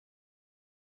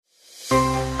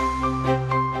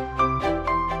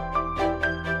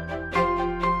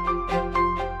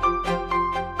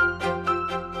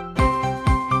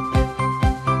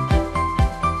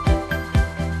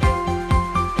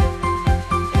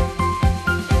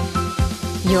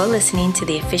You're listening to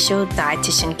the official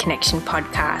Dietitian Connection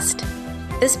podcast.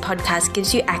 This podcast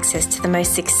gives you access to the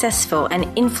most successful and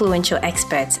influential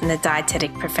experts in the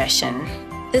dietetic profession.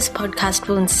 This podcast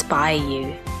will inspire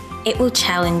you, it will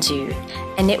challenge you,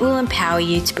 and it will empower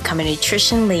you to become a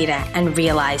nutrition leader and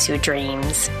realize your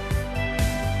dreams.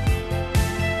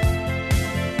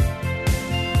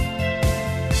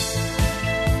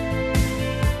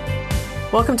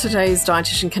 Welcome to today's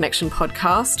Dietitian Connection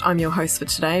podcast. I'm your host for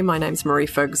today. My name's Marie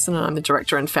Ferguson and I'm the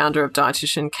director and founder of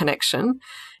Dietitian Connection.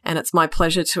 And it's my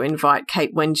pleasure to invite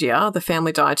Kate Wengia, the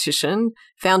family dietitian,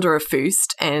 founder of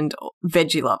Foost and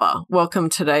veggie lover. Welcome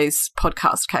to today's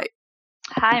podcast, Kate.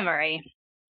 Hi, Marie.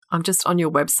 I'm just on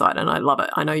your website and I love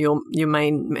it. I know your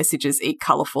main message is eat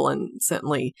colourful, and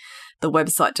certainly the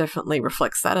website definitely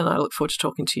reflects that. And I look forward to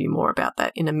talking to you more about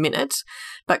that in a minute.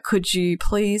 But could you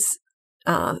please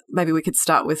maybe we could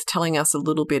start with telling us a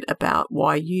little bit about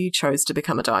why you chose to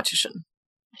become a dietitian.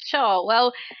 Sure.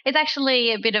 Well, it's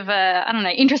actually a bit of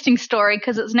interesting story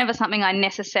because it's never something I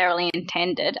necessarily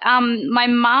intended. My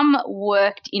mum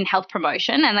worked in health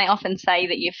promotion, and they often say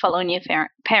that you follow in your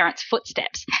parents'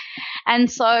 footsteps.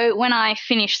 And so when I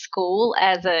finished school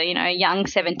as a young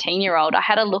 17-year-old, I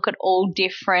had a look at all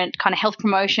different kind of health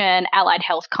promotion, allied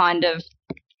health kind of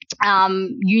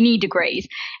uni degrees,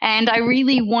 and I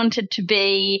really wanted to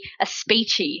be a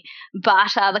speechy,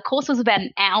 but the course was about an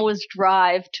hour's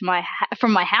drive to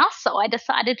from my house, so I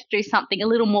decided to do something a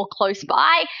little more close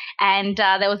by, and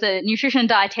there was a nutrition,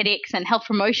 dietetics and health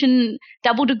promotion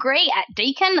double degree at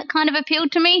Deakin that kind of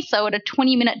appealed to me, so at a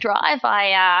 20-minute drive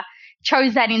I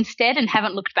chose that instead and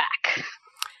haven't looked back.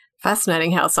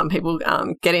 Fascinating how some people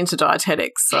get into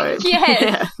dietetics. So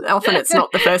yes. Yeah, often it's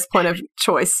not the first point of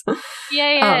choice.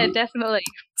 Yeah, definitely.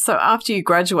 So after you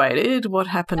graduated, what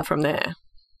happened from there?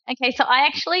 Okay, so I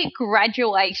actually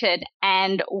graduated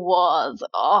and was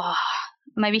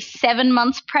maybe 7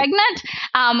 months pregnant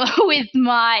with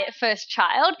my first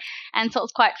child. And so it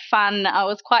was quite fun. I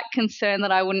was quite concerned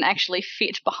that I wouldn't actually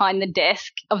fit behind the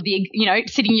desk of the,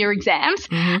 sitting your exams.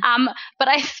 Mm-hmm. But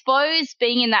I suppose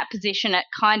being in that position, it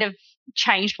kind of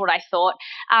changed what I thought.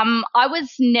 I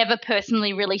was never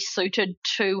personally really suited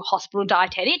to hospital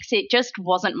dietetics. It just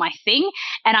wasn't my thing.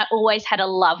 And I always had a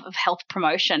love of health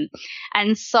promotion.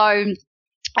 And so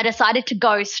I decided to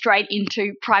go straight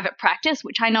into private practice,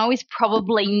 which I know is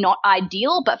probably not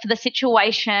ideal, but for the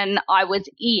situation I was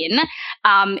in,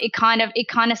 it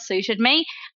kind of suited me.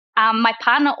 My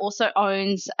partner also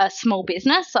owns a small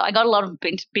business, so I got a lot of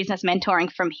business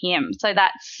mentoring from him. So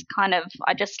that's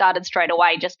I just started straight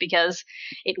away just because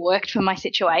it worked for my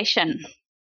situation.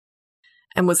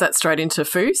 And was that straight into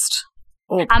Foost?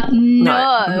 No,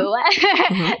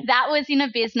 Mm-hmm. That was in a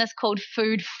business called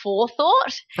Food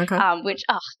Forethought, okay. Which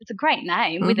it's a great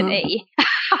name with an E.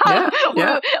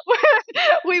 Yeah.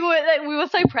 We were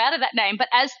so proud of that name, but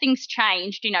as things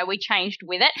changed, we changed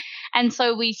with it, and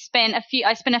so I spent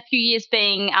a few years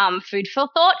being Food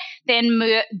Forethought,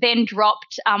 then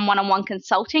dropped one-on-one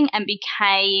consulting and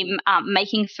became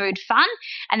Making Food Fun,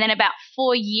 and then about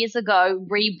 4 years ago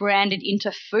rebranded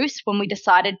into Foost when we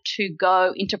decided to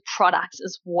go into products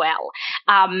as well.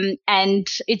 And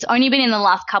it's only been in the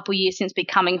last couple of years since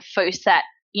becoming Foost that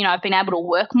I've been able to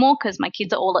work more because my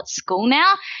kids are all at school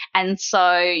now. And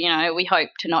so, we hope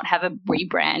to not have a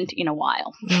rebrand in a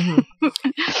while. Mm-hmm.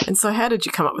 And so how did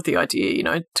you come up with the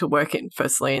idea, to work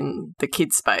firstly in the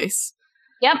kids space?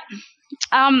 Yep.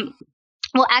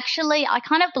 Well, actually, I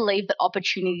kind of believe that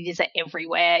opportunities are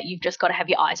everywhere. You've just got to have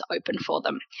your eyes open for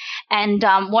them. And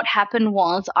what happened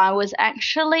was I was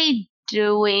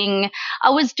doing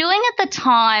at the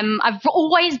time, I've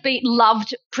always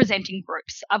loved presenting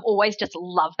groups. I've always just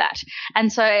loved that.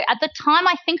 And so at the time,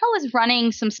 I think I was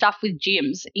running some stuff with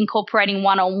gyms, incorporating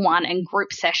one-on-one and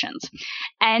group sessions.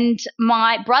 And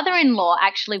my brother-in-law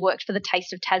actually worked for the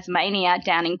Taste of Tasmania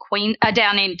down in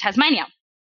Tasmania.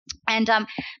 And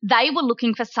they were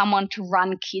looking for someone to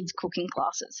run kids' cooking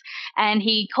classes. And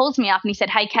he calls me up and he said,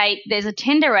 "Hey, Kate, there's a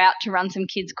tender out to run some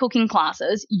kids' cooking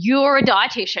classes. You're a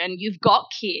dietitian. You've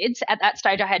got kids." At that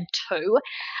stage, I had 2.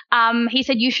 He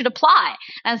said, "You should apply."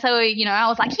 And so, I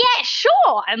was like, "Yeah,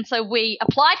 sure." And so we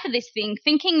applied for this thing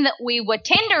thinking that we were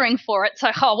tendering for it.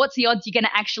 So, what's the odds you're going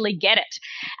to actually get it?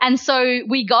 And so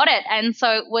we got it. And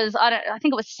so it was, I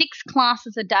think it was 6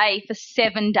 classes a day for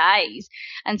 7 days.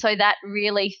 And so that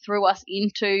really threw us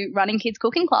into running kids'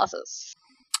 cooking classes.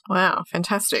 Wow,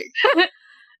 fantastic.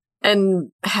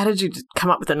 And how did you come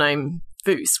up with the name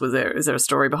Foost? Is there a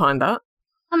story behind that?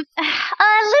 A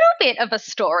little bit of a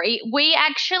story. We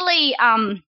actually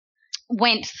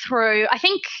went through, I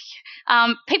think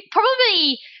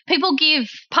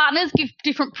Partners give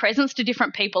different presents to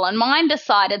different people, and mine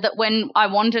decided that when I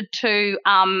wanted to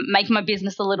make my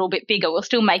business a little bit bigger, we're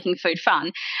still making food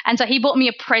fun, and so he bought me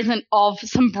a present of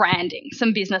some branding,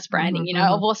 some business branding. Mm-hmm.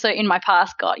 I've also in my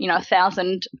past got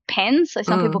 1,000 pens, so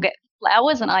some people get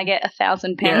flowers and I get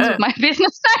 1,000 pens with my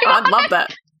business name. I'd love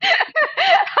that.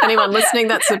 Anyone listening,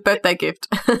 that's a birthday gift.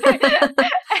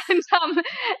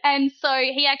 And so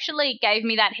he actually gave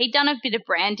me that. He'd done a bit of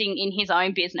branding in his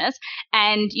own business,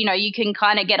 and you can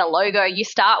kind of get a logo. You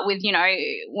start with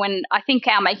when I think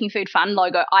our Making Food Fun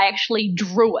logo, I actually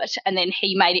drew it, and then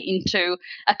he made it into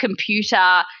a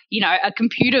computer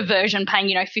version, paying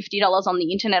 $50 on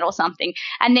the internet or something,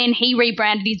 and then he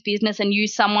rebranded his business and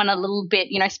used someone a little bit,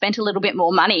 spent a little bit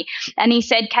more money, and he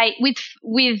said, Kate,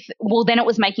 then it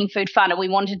was Making Food Fun, and we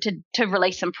wanted to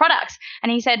release some products,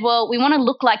 and he said, well, we want to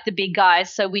look like the big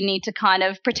guys, so we need to kind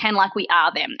of pretend like we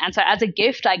are them. And so as a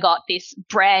gift, I got this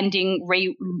branding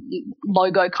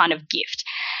logo kind of gift.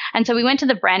 And so we went to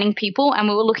the branding people and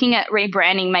we were looking at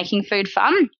rebranding Making Food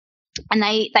Fun. And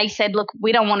they said, look,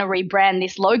 we don't want to rebrand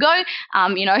this logo.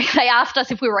 They asked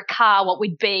us if we were a car, what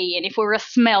we'd be, and if we were a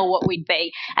smell, what we'd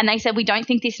be. And they said, we don't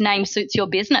think this name suits your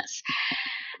business.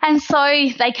 And so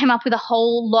they came up with a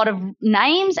whole lot of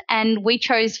names, and we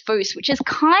chose Foos, which is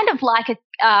kind of like a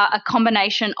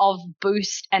combination of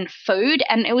boost and food,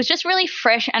 and it was just really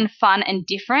fresh and fun and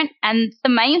different. And the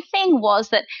main thing was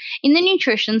that in the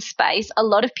nutrition space, a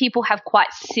lot of people have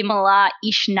quite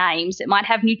similar-ish names. It might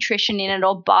have nutrition in it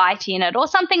or bite in it or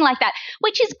something like that,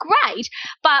 which is great,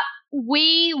 but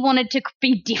we wanted to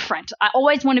be different. I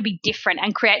always want to be different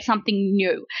and create something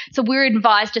new. So we were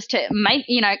advised just to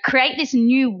create this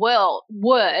new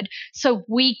word so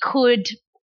we could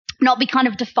not be kind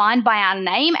of defined by our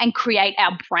name and create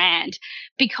our brand.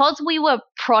 Because we were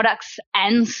products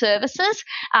and services,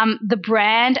 the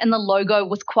brand and the logo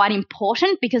was quite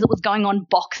important because it was going on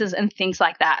boxes and things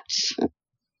like that.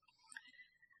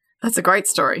 That's a great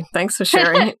story. Thanks for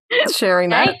sharing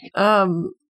that.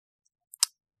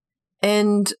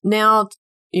 And now,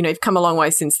 you've come a long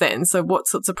way since then. So what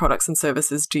sorts of products and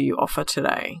services do you offer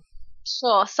today?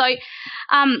 Sure. So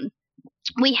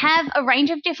we have a range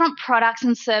of different products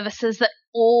and services that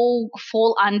all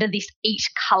fall under this Eat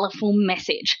Colourful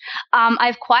message. I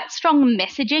have quite strong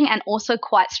messaging and also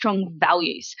quite strong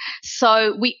values.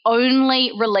 So we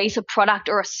only release a product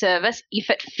or a service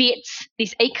if it fits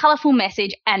this Eat Colourful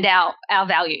message and our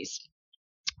values.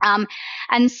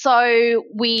 And so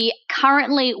we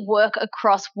currently work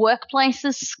across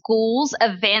workplaces, schools,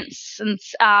 events, and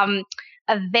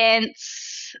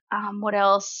what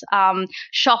else?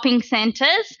 Shopping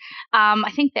centres.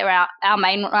 I think they're our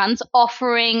main ones,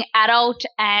 offering adult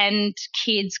and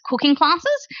kids cooking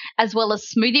classes as well as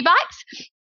smoothie bites.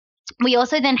 We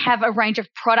also then have a range of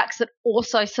products that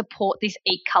also support this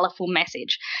Eat Colourful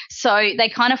message. So they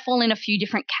kind of fall in a few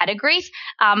different categories.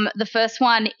 The first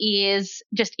one is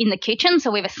just in the kitchen.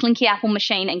 So we have a Slinky Apple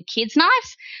machine and kids'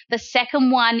 knives. The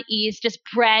second one is just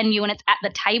brand new and it's at the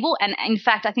table. And in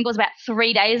fact, I think it was about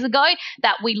 3 days ago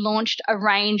that we launched a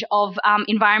range of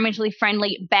environmentally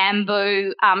friendly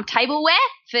bamboo tableware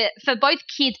for both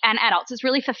kids and adults. It's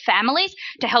really for families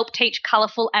to help teach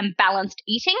colourful and balanced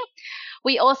eating.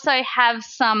 We also have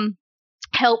some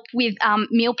help with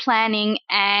meal planning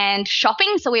and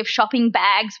shopping. So we have shopping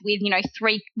bags with,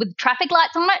 with traffic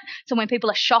lights on it. So when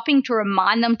people are shopping, to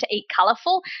remind them to eat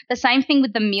colourful. The same thing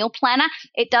with the meal planner.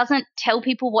 It doesn't tell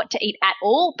people what to eat at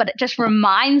all, but it just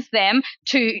reminds them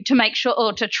to make sure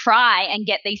or to try and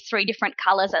get these 3 different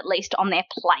colours at least on their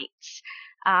plates.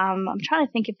 I'm trying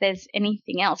to think if there's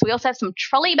anything else. We also have some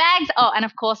trolley bags. Oh, and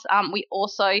of course, we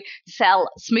also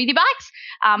sell smoothie bites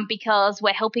because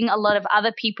we're helping a lot of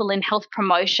other people in health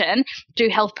promotion do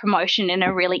health promotion in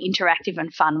a really interactive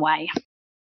and fun way.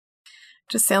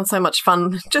 Just sounds so much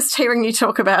fun. Just hearing you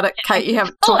talk about it, Kate, you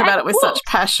have talk about it with such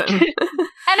passion. And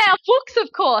our books,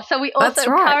 of course. So we also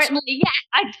currently,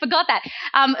 I forgot that.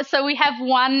 So we have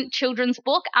one children's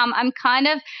book. I'm kind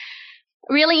of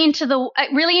really into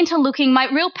looking.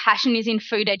 My real passion is in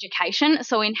food education,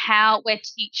 so in how we're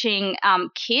teaching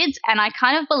kids, and I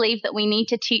kind of believe that we need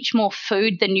to teach more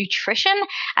food than nutrition.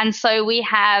 And so we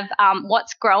have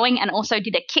What's Growing, and also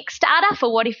did a Kickstarter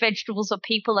for What If Vegetables Were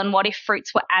People and What If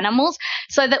Fruits Were Animals,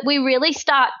 so that we really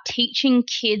start teaching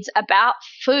kids about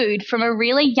food from a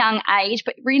really young age,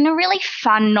 but in a really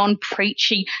fun,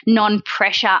 non-preachy,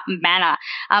 non-pressure manner.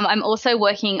 I'm also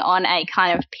working on a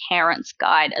kind of parents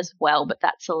guide as well, but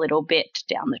that's a little bit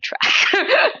down the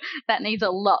track. That needs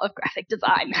a lot of graphic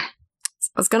design. I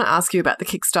was going to ask you about the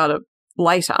Kickstarter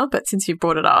later, but since you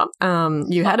brought it up,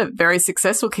 you had a very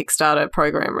successful Kickstarter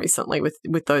program recently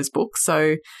with those books.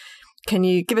 So can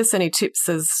you give us any tips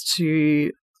as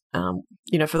to,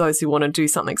 for those who want to do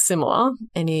something similar,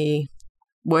 any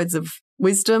words of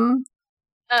wisdom?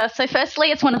 So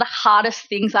firstly, it's one of the hardest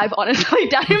things I've honestly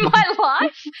done in my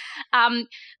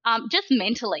life. Just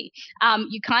mentally,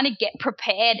 you kind of get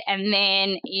prepared and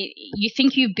then you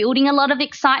think you're building a lot of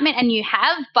excitement, and you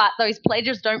have, but those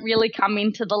pledges don't really come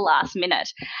into the last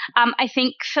minute. I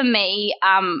think for me,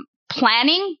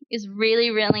 planning is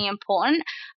really, really important,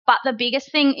 but the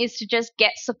biggest thing is to just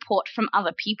get support from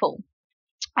other people.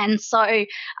 And so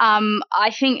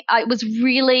I think I was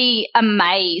really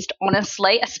amazed,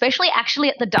 honestly, especially actually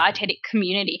at the dietetic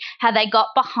community, how they got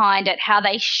behind it, how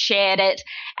they shared it,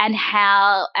 and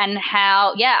how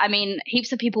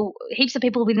heaps of people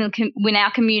within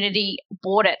our community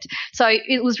bought it. So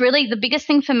it was really the biggest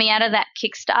thing for me out of that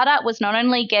Kickstarter was not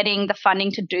only getting the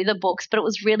funding to do the books, but it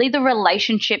was really the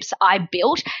relationships I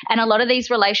built. And a lot of these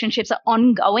relationships are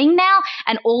ongoing now,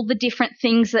 and all the different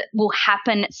things that will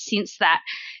happen since that.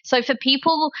 So for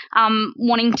people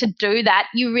wanting to do that,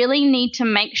 you really need to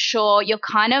make sure you're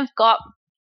kind of got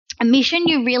a mission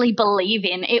you really believe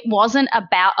in. It wasn't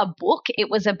about a book.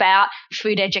 It was about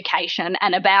food education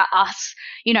and about us,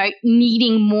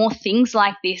 needing more things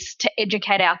like this to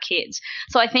educate our kids.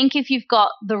 So I think if you've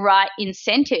got the right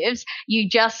incentives, you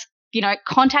just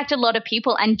contact a lot of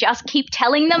people and just keep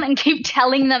telling them and keep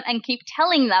telling them and keep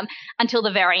telling them until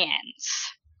the very end.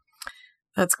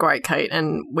 That's great, Kate.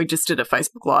 And we just did a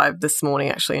Facebook Live this morning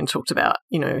actually and talked about,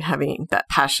 having that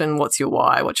passion. What's your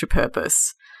why? What's your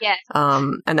purpose? Yeah.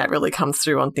 And that really comes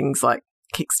through on things like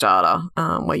Kickstarter,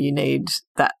 where you need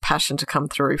that passion to come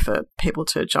through for people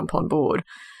to jump on board.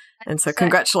 And so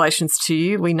congratulations to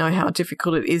you. We know how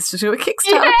difficult it is to do a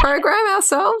Kickstarter program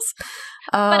ourselves.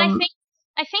 But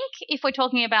I think if we're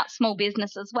talking about small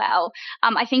business as well,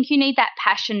 I think you need that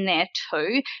passion there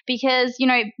too, because,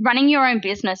 running your own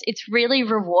business, it's really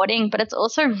rewarding, but it's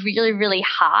also really, really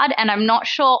hard. And I'm not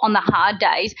sure on the hard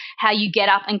days how you get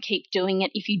up and keep doing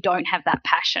it if you don't have that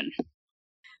passion.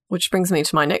 Which brings me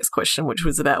to my next question, which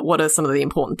was about what are some of the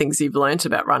important things you've learned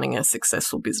about running a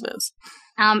successful business?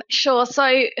 Sure. So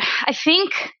I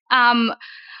think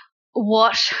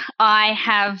what I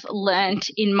have learned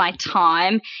in my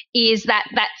time is that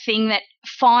thing that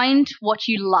find what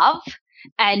you love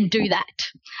and do that.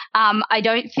 I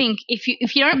don't think if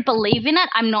you don't believe in it,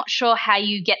 I'm not sure how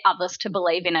you get others to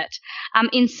believe in it.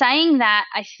 In saying that,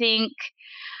 I think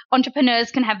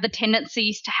entrepreneurs can have the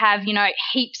tendencies to have,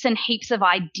 heaps and heaps of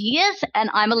ideas, and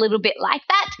I'm a little bit like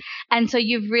that. And so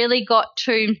you've really got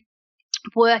to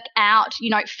work out,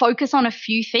 focus on a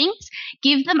few things,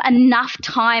 give them enough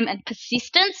time and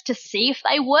persistence to see if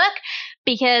they work.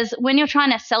 Because when you're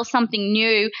trying to sell something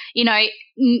new,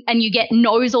 and you get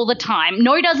no's all the time,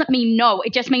 no doesn't mean no,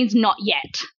 it just means not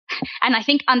yet. And I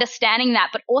think understanding that,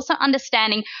 but also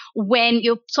understanding when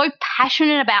you're so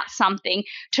passionate about something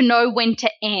to know when to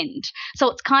end. So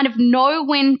it's kind of know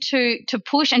when to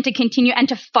push and to continue and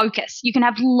to focus. You can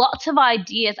have lots of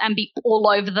ideas and be all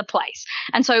over the place.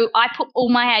 And so I put all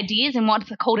my ideas in what's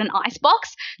called an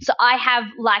icebox. So I have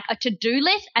like a to-do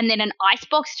list and then an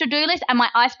icebox to-do list. And my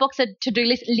icebox to-do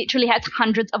list literally has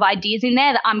hundreds of ideas in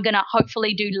there that I'm going to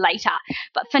hopefully do later.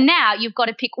 But for now, you've got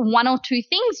to pick one or two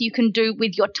things you can do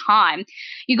with your time.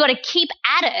 You got to keep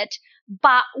at it,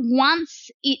 but once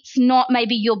it's not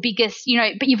maybe your biggest,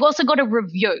 but you've also got to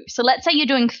review. So let's say you're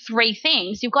doing 3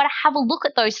 things. You've got to have a look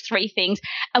at those 3 things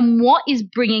and what is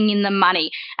bringing in the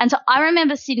money. And so I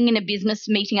remember sitting in a business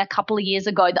meeting a couple of years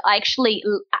ago that I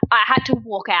had to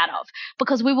walk out of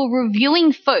because we were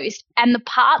reviewing first, and the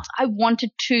parts I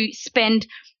wanted to spend,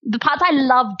 the parts I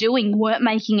loved doing weren't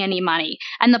making any money,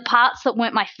 and the parts that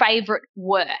weren't my favorite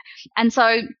were. And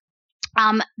so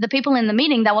the people in the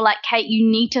meeting, they were like, Kate, you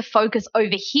need to focus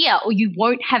over here or you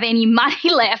won't have any money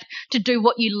left to do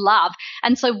what you love.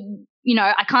 And so,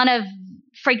 I kind of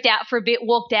freaked out for a bit,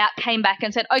 walked out, came back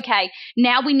and said, okay,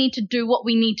 now we need to do what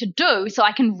we need to do so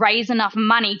I can raise enough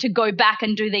money to go back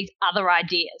and do these other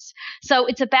ideas. So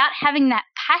it's about having that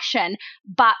passion,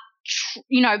 but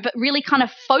really kind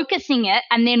of focusing it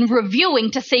and then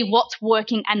reviewing to see what's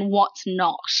working and what's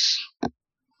not.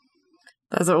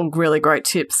 Those are all really great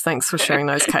tips. Thanks for sharing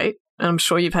those, Kate. And I'm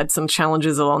sure you've had some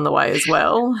challenges along the way as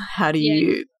well. How do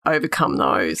you overcome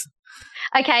those?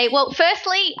 Okay, well,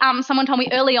 firstly, someone told me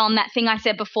early on that thing I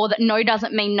said before that no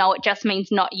doesn't mean no, it just means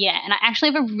not yet. And I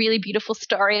actually have a really beautiful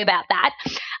story about that.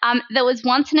 There was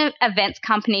once an events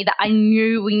company that I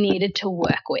knew we needed to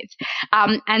work with.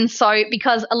 And so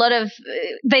because a lot of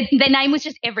their name was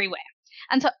just everywhere.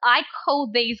 And so I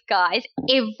called these guys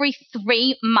every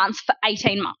 3 months for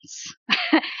 18 months.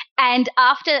 And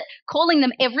after calling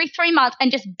them every 3 months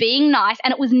and just being nice,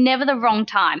 and it was never the wrong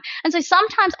time. And so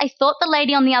sometimes I thought the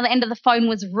lady on the other end of the phone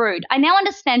was rude. I now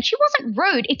understand she wasn't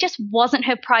rude. It just wasn't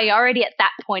her priority at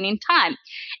that point in time.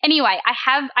 Anyway, I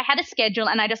had a schedule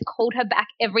and I just called her back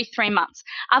every 3 months.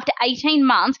 After 18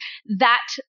 months, that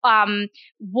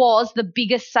was the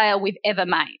biggest sale we've ever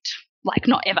made. Like,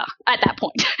 not ever at that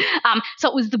point. So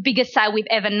it was the biggest sale we've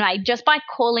ever made just by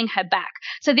calling her back.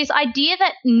 So this idea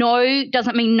that no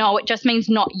doesn't mean no, it just means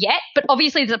not yet. But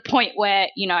obviously there's a point where,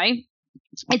 you know,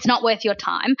 it's not worth your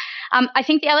time. I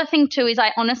think the other thing too is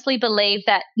I honestly believe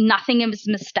that nothing is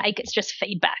a mistake. It's just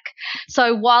feedback.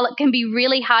 So while it can be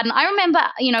really hard, and I remember,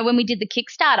 you know, when we did the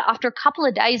Kickstarter, after a couple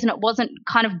of days and it wasn't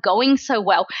kind of going so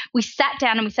well, we sat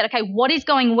down and we said, okay, what is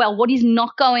going well? What is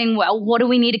not going well? What do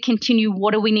we need to continue?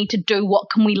 What do we need to do? What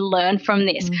can we learn from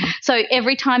this? Mm-hmm. So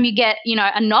every time you get, you know,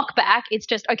 a knockback, it's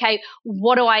just, okay,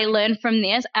 what do I learn from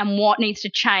this and what needs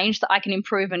to change so I can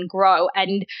improve and grow?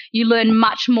 And you learn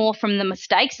much more from the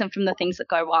mistakes and from the things that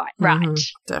go right. Mm-hmm,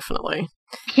 definitely.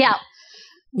 Yeah.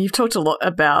 You've talked a lot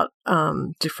about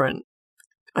different,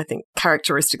 I think,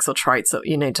 characteristics or traits that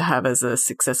you need to have as a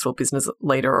successful business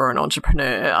leader or an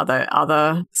entrepreneur. Are there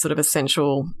other sort of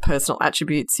essential personal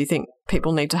attributes you think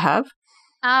people need to have?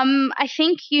 I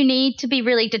think you need to be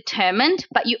really determined,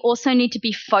 but you also need to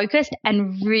be focused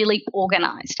and really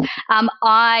organized.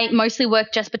 I mostly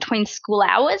work just between school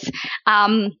hours.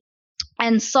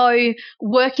 And so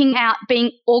working out, being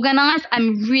organized,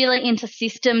 I'm really into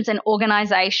systems and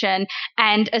organization.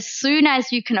 And as soon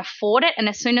as you can afford it and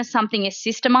as soon as something is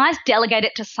systemized, delegate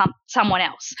it to someone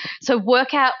else. So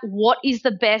work out what is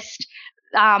the best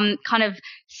kind of,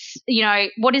 you know,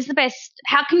 what is the best,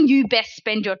 how can you best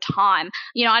spend your time?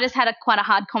 You know, I just had quite a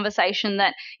hard conversation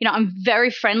that, you know, I'm very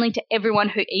friendly to everyone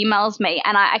who emails me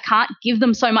and I can't give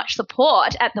them so much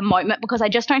support at the moment because I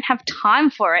just don't have time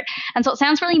for it. And so it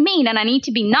sounds really mean and I need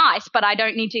to be nice, but I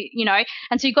don't need to, you know,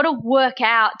 and so you've got to work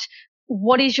out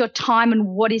what is your time and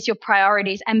what is your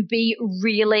priorities and be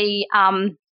really,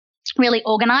 really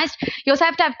organized. You also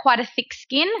have to have quite a thick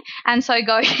skin. And so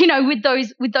go, you know, with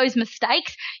those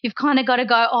mistakes, you've kind of got to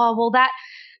go, oh, well, that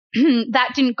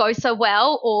didn't go so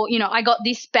well, or, you know, I got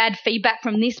this bad feedback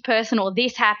from this person or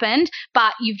this happened,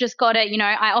 but you've just got to, you know,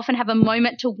 I often have a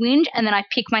moment to whinge and then I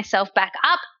pick myself back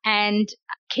up and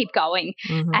keep going.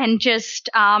 Mm-hmm. And just,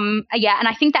 and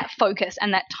I think that focus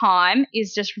and that time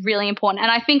is just really important.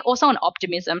 And I think also an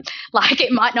optimism, like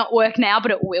it might not work now,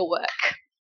 but it will work.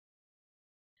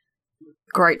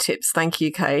 Great tips. Thank you,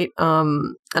 Kate.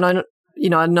 And I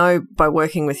know by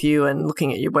working with you and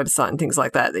looking at your website and things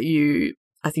like that,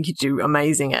 I think you do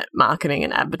amazing at marketing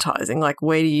and advertising. Like,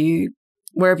 where have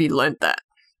you learnt that?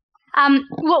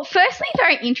 Well, firstly,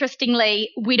 very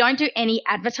interestingly, we don't do any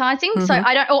advertising. Mm-hmm. So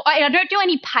I don't do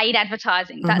any paid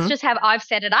advertising. That's mm-hmm. just how I've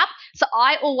set it up. So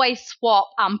I always swap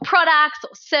products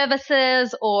or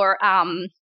services or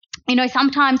you know,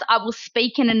 sometimes I will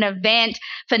speak in an event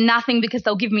for nothing because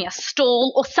they'll give me a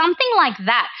stall or something like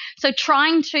that. So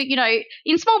trying to, you know,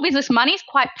 in small business, money is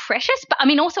quite precious, but I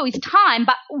mean also is time,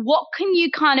 but what can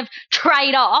you kind of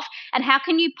trade off and how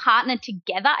can you partner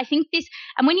together? I think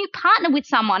and when you partner with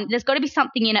someone, there's got to be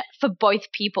something in it for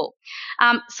both people.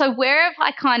 So where have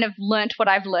I kind of learnt what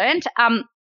I've learnt?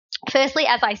 Firstly,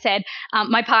 as I said,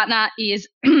 my partner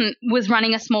was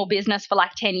running a small business for like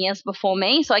 10 years before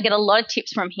me, so I get a lot of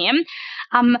tips from him.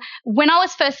 When I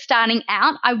was first starting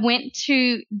out, I went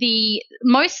to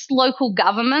most local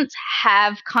governments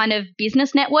have kind of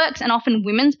business networks and often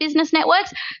women's business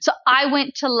networks. So I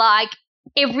went to like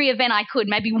every event I could,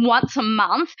 maybe once a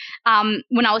month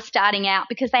when I was starting out,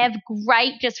 because they have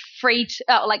great just free,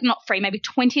 not free, maybe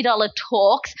 $20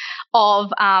 talks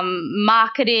of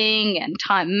marketing and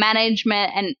time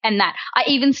management and that. I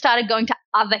even started going to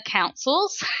other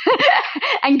councils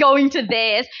and going to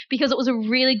theirs because it was a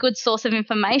really good source of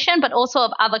information, but also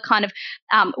of other kind of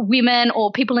women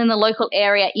or people in the local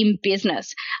area in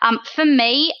business. For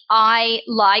me, I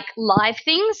like live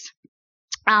things.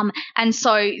 And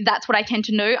so that's what I tend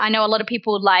to do. I know a lot of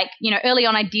people like, you know, early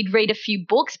on I did read a few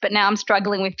books, but now I'm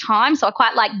struggling with time. So I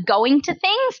quite like going to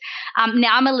things.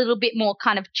 Now I'm a little bit more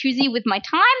kind of choosy with my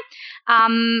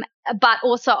time. But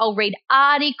also I'll read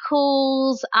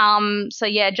articles. So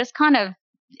yeah, just kind of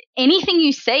anything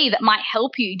you see that might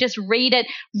help you, just read it,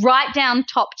 write down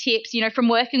top tips. From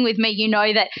working with me,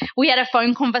 that we had a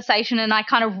phone conversation and I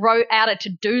kind of wrote out a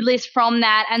to-do list from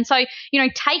that. And so,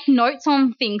 take notes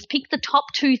on things, pick the top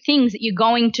 2 things that you're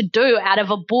going to do out of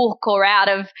a book or out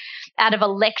of a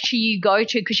lecture you go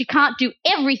to, because you can't do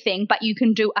everything, but you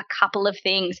can do a couple of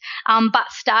things.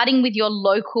 But starting with your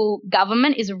local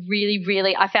government is really,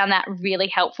 really, I found that really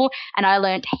helpful, and I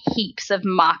learned heaps of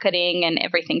marketing and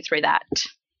everything through that.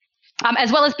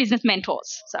 As well as business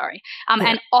mentors,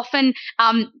 And often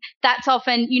that's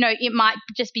often, it might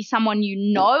just be someone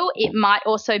it might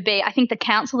also be, I think the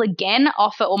council again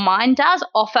mine does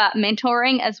offer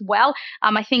mentoring as well.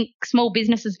 I think Small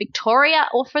Businesses Victoria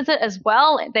offers it as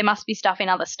well. There must be stuff in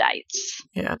other states.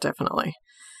 Yeah, definitely.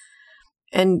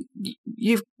 And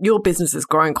your business has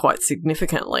grown quite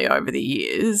significantly over the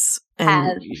years.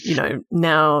 And,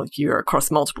 now you're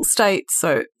across multiple states.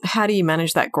 So how do you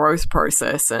manage that growth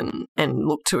process and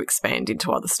look to expand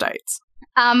into other states?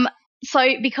 So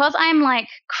because I'm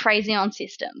crazy on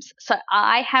systems, so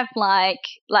I have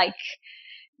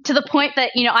to the point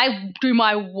that, I do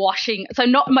my washing. So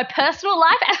not my personal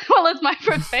life as well as my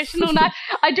professional life.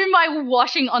 I do my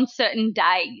washing on certain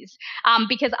days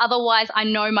because otherwise I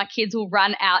know my kids will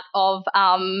run out of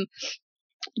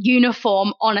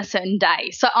uniform on a certain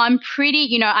day. So I'm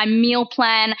pretty, I meal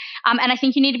plan, and I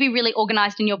think you need to be really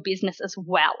organized in your business as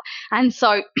well. And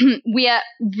so we are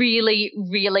really,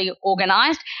 really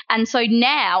organized. And so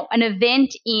now an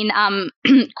event in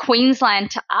Queensland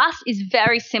to us is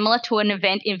very similar to an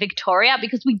event in Victoria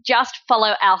because we just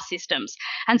follow our systems.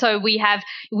 And so we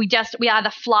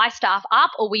either fly staff up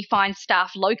or we find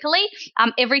staff locally.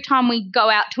 Every time we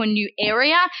go out to a new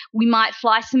area, we might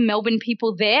fly some Melbourne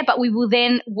people there, but we will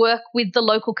then work with the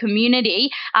local community.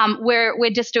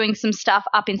 We're just doing some stuff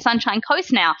up in Sunshine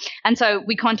Coast now. And so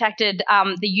we contacted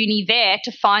the uni there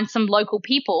to find some local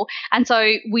people. And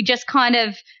so we just kind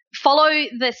of follow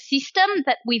the system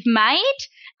that we've made,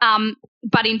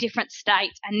 but in different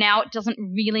states. And now it doesn't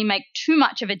really make too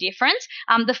much of a difference.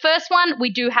 The first one,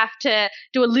 we do have to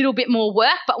do a little bit more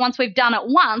work, but once we've done it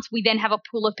once, we then have a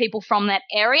pool of people from that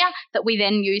area that we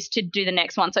then use to do the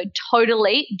next one. So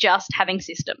totally just having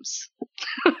systems.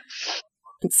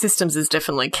 Systems is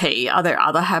definitely key. Are there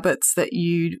other habits that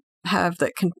you have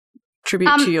that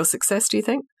contribute to your success, do you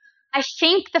think? I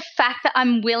think the fact that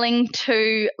I'm willing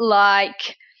to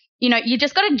you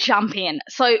just got to jump in.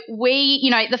 So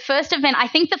the first event, I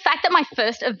think the fact that my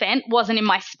first event wasn't in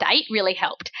my state really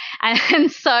helped.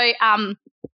 And so,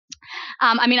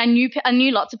 I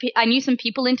knew some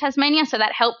people in Tasmania, so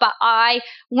that helped. But I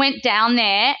went down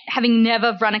there, having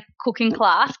never run a cooking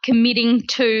class, committing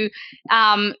to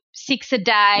 6 a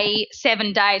day,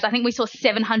 7 days. I think we saw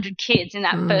 700 kids in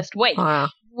that first week. Wow.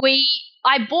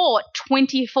 I bought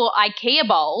 24 IKEA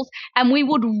bowls and we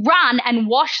would run and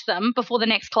wash them before the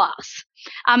next class.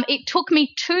 It took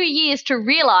me 2 years to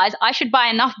realize I should buy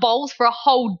enough bowls for a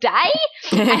whole day.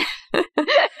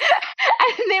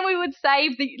 And then we would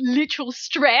save the literal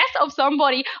stress of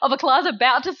a class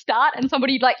about to start and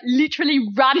somebody literally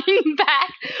running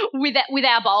back with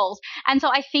our bowls. And so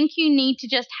I think you need to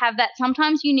just have that.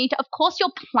 Sometimes you need to, of course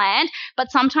you're planned,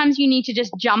 but sometimes you need to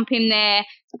just jump in there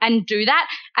and do that.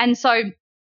 And so,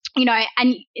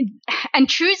 and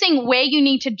choosing where you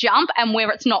need to jump and where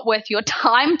it's not worth your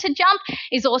time to jump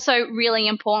is also really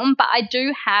important. But I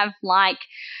do have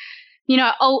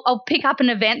I'll pick up an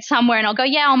event somewhere and I'll go,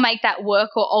 yeah, I'll make that work,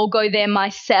 or I'll go there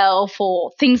myself,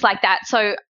 or things like that.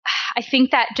 So I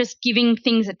think that just giving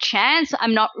things a chance,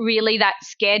 I'm not really that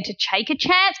scared to take a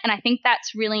chance. And I think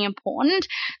that's really important.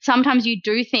 Sometimes you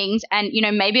do things and,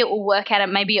 maybe it will work out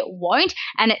and maybe it won't.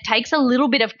 And it takes a little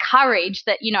bit of courage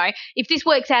that, if this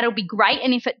works out, it'll be great.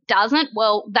 And if it doesn't,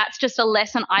 well, that's just a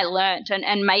lesson I learned.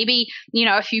 And maybe,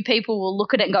 a few people will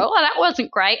look at it and go, oh, that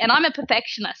wasn't great. And I'm a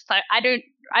perfectionist, so I don't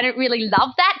really love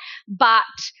that, but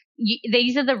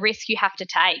these are the risks you have to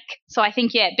take. So I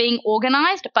think, being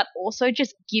organized, but also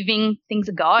just giving things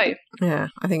a go. Yeah,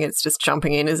 I think it's just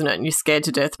jumping in, isn't it? And you're scared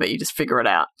to death, but you just figure it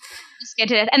out. Scared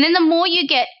to death. And then the more you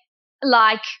get,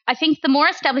 I think the more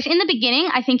established in the beginning,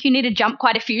 I think you need to jump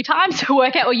quite a few times to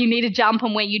work out where you need to jump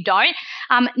and where you don't.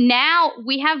 Now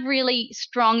we have really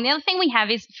strong, the other thing we have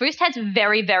is Foust has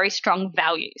very, very strong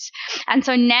values. And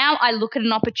so now I look at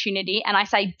an opportunity and I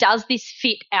say, does this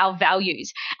fit our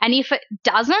values? And if it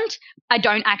doesn't, I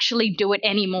don't actually do it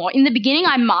anymore. In the beginning,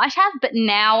 I might have, but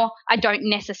now I don't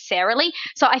necessarily.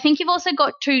 So I think you've also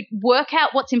got to work out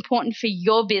what's important for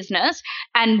your business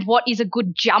and what is a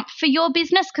good jump for your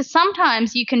business, because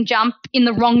sometimes you can jump in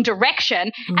the wrong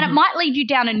direction and it might lead you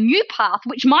down a new path,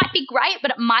 which might be great,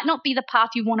 but it might not be the path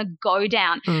you want to go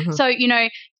down. So,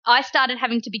 I started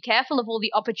having to be careful of all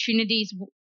the opportunities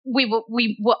we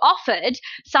were offered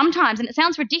sometimes, and it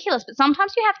sounds ridiculous, but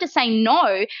sometimes you have to say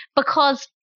no, because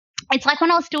it's like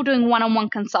when I was still doing one-on-one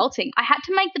consulting, I had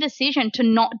to make the decision to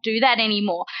not do that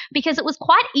anymore, because it was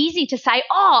quite easy to say,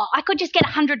 oh, I could just get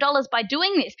 $100 by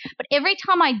doing this. But every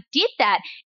time I did that,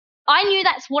 I knew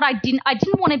that's what I didn't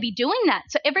want to be doing that.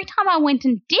 So every time I went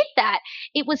and did that,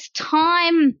 it was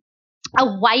time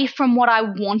away from what I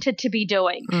wanted to be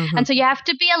doing. Mm-hmm. And so you have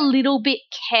to be a little bit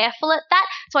careful at that.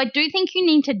 So I do think you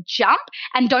need to jump,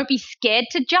 and don't be scared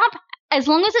to jump, as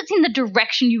long as it's in the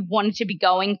direction you wanted to be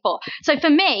going for. So for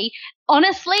me,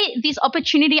 honestly, this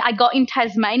opportunity I got in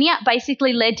Tasmania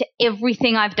basically led to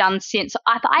everything I've done since. So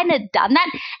I had done that,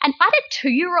 and I had a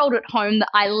 2-year-old at home that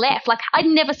I left. Like, I'd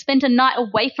never spent a night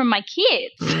away from my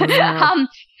kids. Yeah.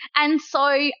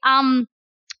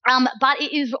 But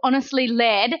it is honestly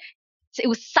led. It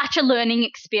was such a learning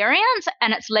experience,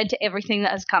 and it's led to everything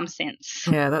that has come since.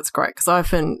 Yeah, that's great, because I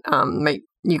often meet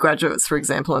new graduates, for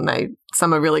example, and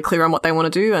some are really clear on what they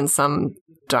want to do, and some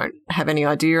don't have any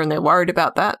idea and they're worried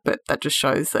about that. But that just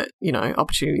shows that,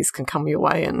 opportunities can come your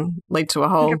way and lead to a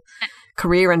whole 100%.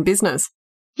 Career and business.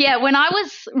 Yeah, when I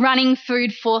was running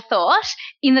Food for Thought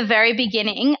in the very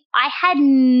beginning, I had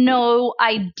no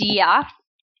idea.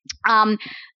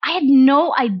 I had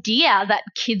no idea that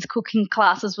kids cooking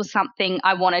classes was something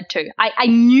I wanted to. I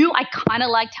knew I kind of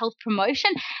liked health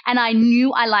promotion, and I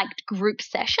knew I liked group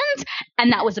sessions,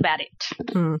 and that was about it.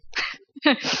 Mm.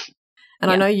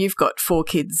 And I know you've got 4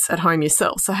 kids at home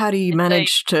yourself. So how do you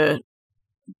manage to,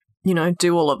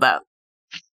 do all of that?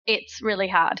 It's really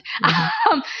hard.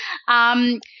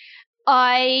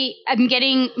 I am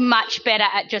getting much better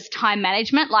at just time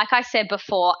management. Like I said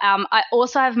before, I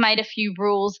also have made a few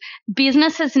rules.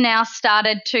 Business has now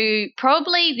started to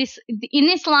in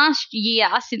this last year,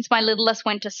 since my littlest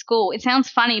went to school. It sounds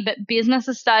funny, but business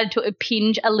has started to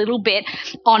impinge a little bit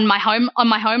on my home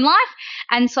life.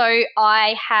 And so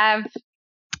I have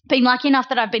been lucky enough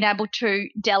that I've been able to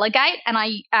delegate and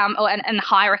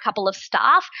hire a couple of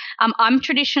staff. I'm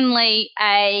traditionally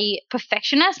a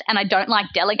perfectionist, and I don't like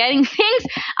delegating things,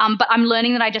 but I'm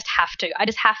learning that I just have to. I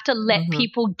just have to let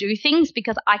people do things,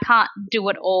 because I can't do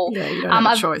it all. Yeah, you don't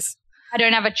have a choice. I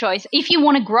don't have a choice. If you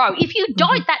want to grow, if you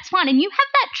don't, that's fine. And you have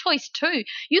that choice too.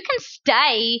 You can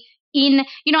stay in,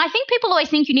 I think people always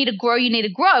think you need to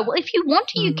grow. Well, if you want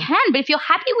to, you can. But if you're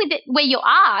happy with it where you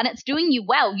are and it's doing you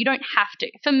well, you don't have to.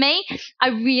 For me, I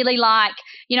really like,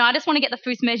 I just want to get the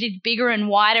food message bigger and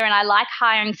wider, and I like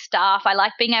hiring staff. I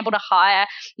like being able to hire,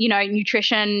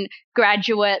 nutrition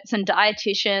graduates and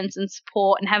dietitians and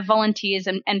support, and have volunteers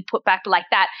and put back like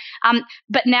that.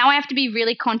 But now I have to be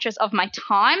really conscious of my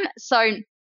time. So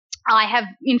I have,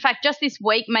 in fact, just this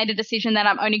week made a decision that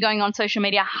I'm only going on social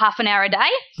media half an hour a day,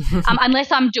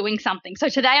 unless I'm doing something. So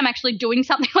today I'm actually doing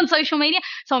something on social media.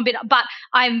 So but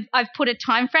I've put a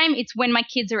time frame. It's when my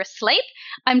kids are asleep.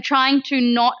 I'm trying to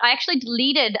I actually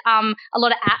deleted a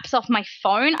lot of apps off my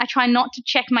phone. I try not to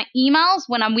check my emails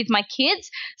when I'm with my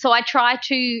kids. So I try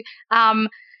to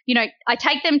I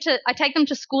take them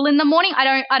to school in the morning.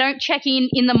 I don't check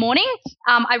in the morning.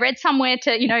 I read somewhere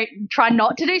to, try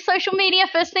not to do social media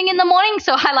first thing in the morning.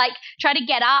 So I try to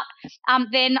get up.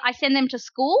 Then I send them to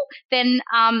school. Then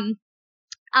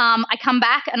I come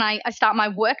back and I start my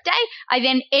work day. I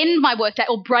then end my work day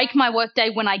or break my work day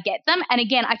when I get them. And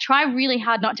again, I try really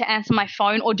hard not to answer my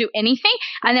phone or do anything.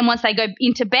 And then once they go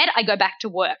into bed, I go back to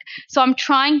work. So I'm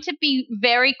trying to be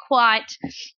very quite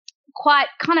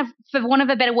kind of, for want of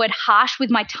a better word, harsh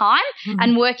with my time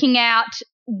and working out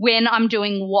when I'm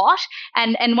doing what.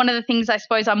 And one of the things I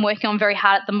suppose I'm working on very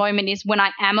hard at the moment is when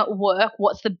I am at work,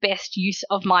 what's the best use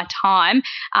of my time?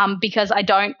 Because I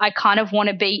kind of want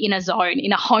to be in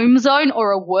a home zone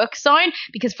or a work zone,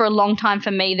 because for a long time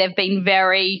for me, they've been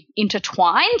very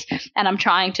intertwined, and I'm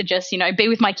trying to just, be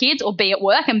with my kids or be at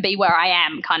work and be where I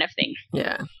am kind of thing.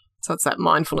 Yeah. So it's that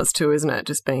mindfulness too, isn't it?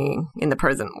 Just being in the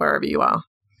present wherever you are.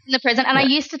 In the present. And I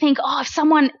used to think, if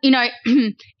someone,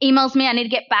 emails me, I need to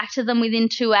get back to them within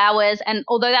 2 hours. And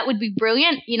although that would be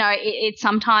brilliant, it's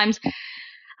sometimes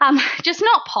just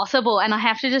not possible. And I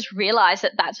have to just realize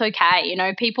that that's okay.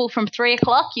 People from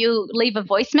 3:00, you leave a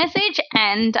voice message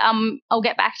and I'll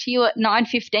get back to you at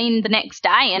 9:15 the next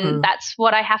day. And that's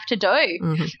what I have to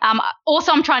do.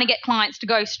 Also, I'm trying to get clients to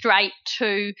go straight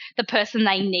to the person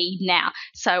they need now.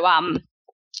 So,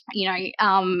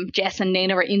 Jess and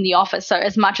Nina are in the office. So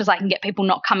as much as I can get people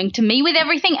not coming to me with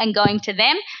everything and going to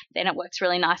them, then it works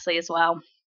really nicely as well.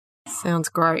 Sounds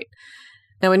great.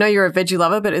 Now, we know you're a veggie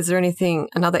lover, but is there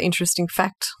another interesting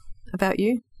fact about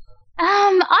you?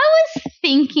 I was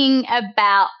thinking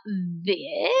about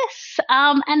this,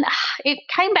 and it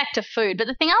came back to food. But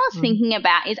the thing I was thinking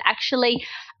about is actually,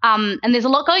 and there's a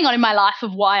lot going on in my life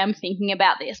of why I'm thinking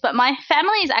about this. But my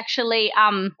family is actually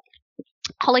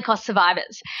Holocaust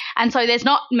survivors, and so there's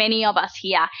not many of us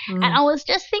here. And I was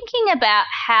just thinking about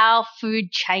how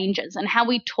food changes and how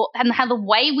we talk and how the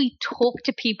way we talk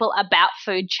to people about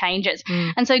food changes.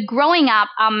 And so growing up,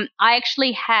 I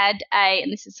actually had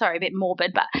and this is a bit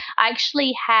morbid, but I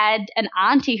actually had an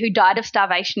auntie who died of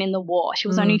starvation in the war. She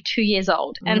was only 2 years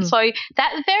old. And so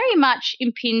that very much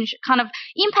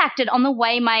impacted on the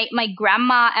way my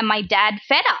grandma and my dad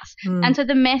fed us. And so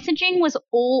the messaging was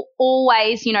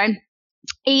always,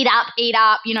 eat up,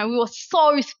 we were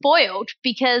so spoiled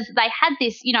because they had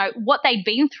this, what they'd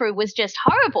been through was just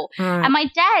horrible. And my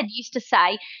dad used to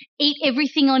say, eat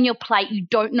everything on your plate. You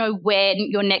don't know where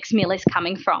your next meal is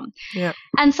coming from. Yeah.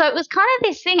 And so it was kind of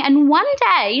this thing. And one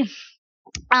day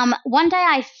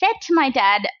I said to my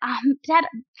dad, Dad,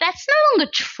 that's no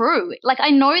longer true. Like, I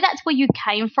know that's where you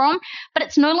came from, but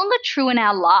it's no longer true in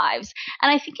our lives.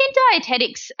 And I think in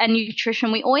dietetics and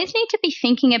nutrition, we always need to be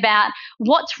thinking about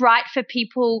what's right for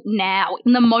people now,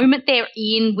 in the moment they're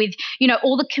in, with,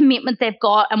 all the commitment they've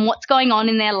got and what's going on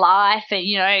in their life and,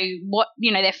 what,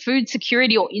 their food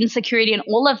security or insecurity and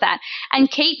all of that,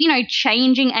 and keep,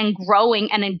 changing and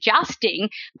growing and adjusting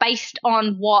based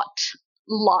on what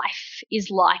life is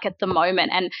like at the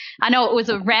moment. And I know it was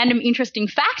a random interesting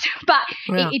fact, but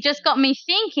it just got me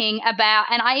thinking about,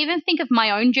 and I even think of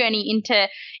my own journey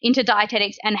into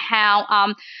dietetics and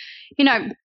how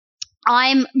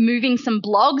I'm moving some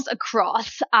blogs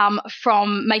across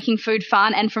from Making Food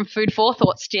Fun and from Food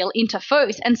Forethought still into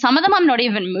Foos, and some of them I'm not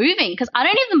even moving because I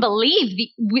don't even believe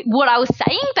what I was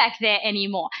saying back there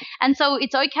anymore. And so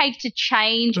it's okay to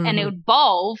change and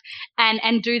evolve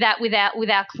and do that with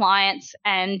our clients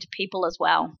and people as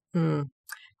well.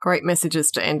 Great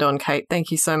messages to end on, Kate. Thank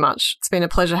you so much. It's been a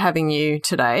pleasure having you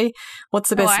today.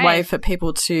 What's the best way for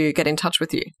people to get in touch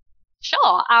with you?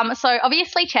 Sure. So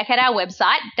obviously check out our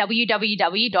website,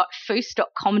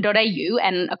 www.foos.com.au,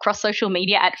 and across social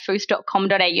media at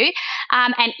foos.com.au.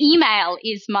 And email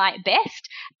is my best,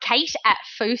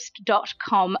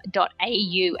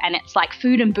 kate@foos.com.au, and it's like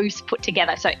food and boost put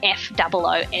together, so FOOST.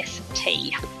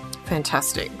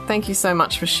 Fantastic. Thank you so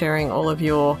much for sharing all of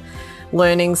your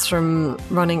learnings from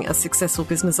running a successful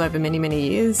business over many, many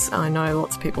years. I know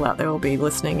lots of people out there will be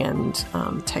listening and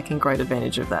taking great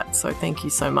advantage of that. So thank you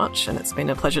so much, and it's been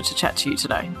a pleasure to chat to you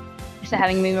today. Thanks for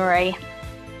having me, Marie.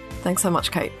 Thanks so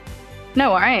much, Kate.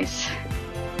 No worries.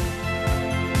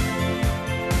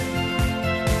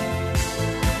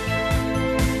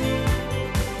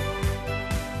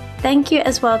 Thank you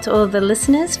as well to all the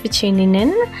listeners for tuning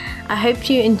in. I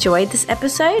hope you enjoyed this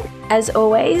episode. As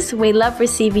always, we love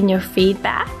receiving your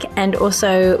feedback and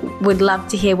also would love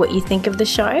to hear what you think of the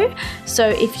show. So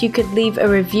if you could leave a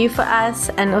review for us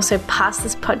and also pass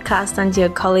this podcast on to your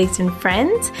colleagues and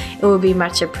friends, it would be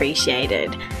much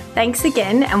appreciated. Thanks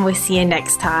again, and we'll see you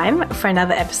next time for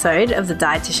another episode of the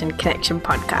Dietitian Connection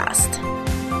podcast.